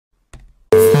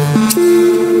Different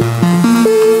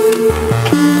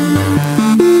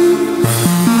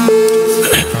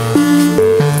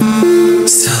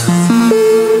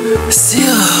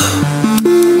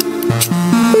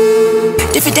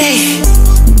day.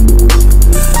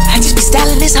 I just be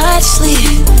styling this hard to sleep.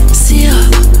 See her.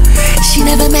 She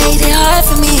never made it hard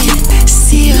for me.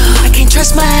 See her. I can't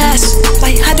trust my eyes.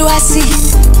 Like, how do I see?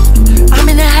 I'm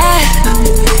in the high.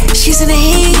 She's in the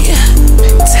heat.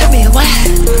 Tell me why.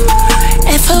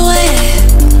 And for what?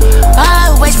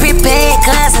 Always prepared,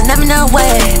 cause I never know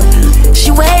what.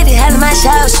 She waited, had my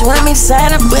shower. She wanted me to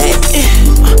sign her butt.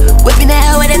 Whipping that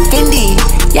hoe with a Fendi.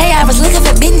 Yeah, I was looking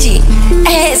for Benji.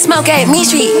 I had smoke at Mean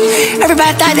Street.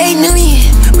 Everybody thought they knew me,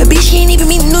 but bitch, she ain't even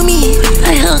knew me.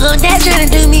 I hung on that trying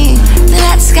to do me. Look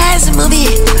out the sky, it's a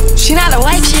movie. She not a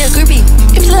wife, she a groupie.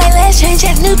 If you like last change,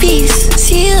 that new piece.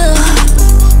 See you.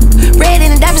 Red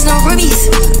in the diamonds, no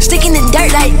rubies. Sticking the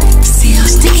dirt like, see you.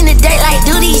 Sticking the dirt like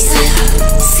duties.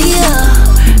 See you.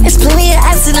 There's plenty of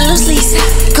ice in the loose leaves.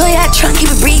 Go out trunk,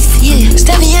 keep it brief, yeah.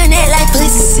 Stepping your neck like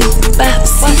pussy.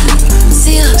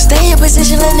 See ya. Stay in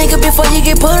position, little nigga, before you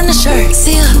get put on the shirt.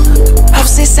 See ya. I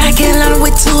was inside getting loaded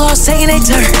with 2 hoes taking their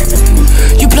turn.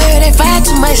 You play with that fire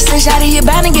too much, slingshot it, you're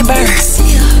bound to get burned.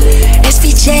 See ya.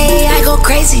 SVJ, I go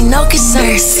crazy, no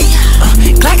concerns. See ya.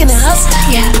 Glock in the holster,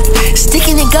 yeah.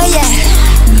 Sticking it, go, yeah.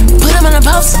 Put him on a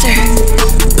poster.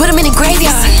 Put him in the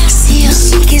graveyard. See ya.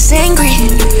 She gets angry.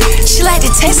 She like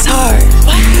to test hard.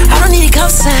 I don't need a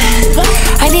cosign.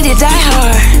 I need to die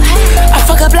hard. I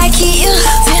fuck up like he is.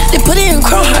 They put it in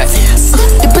chrome heart.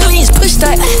 The bully is push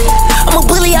start. I'm a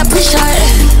bully, I push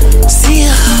hard. See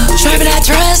ya. Driving I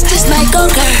trust, this night go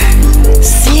girl.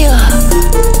 See ya.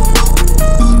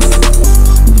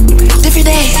 Different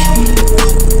day.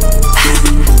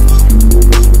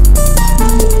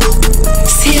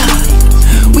 See ya.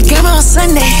 We came on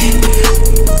Sunday.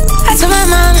 I told my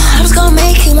mom I was gonna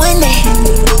make it one day.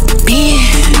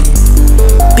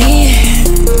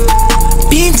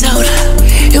 Being told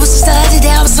it was just the other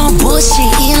day I was on bullshit,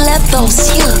 eating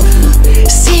leftovers, yeah.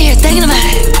 Sitting here thinking about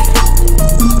it.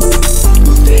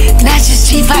 Not just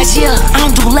cheap vibes, yeah. I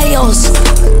don't do layos.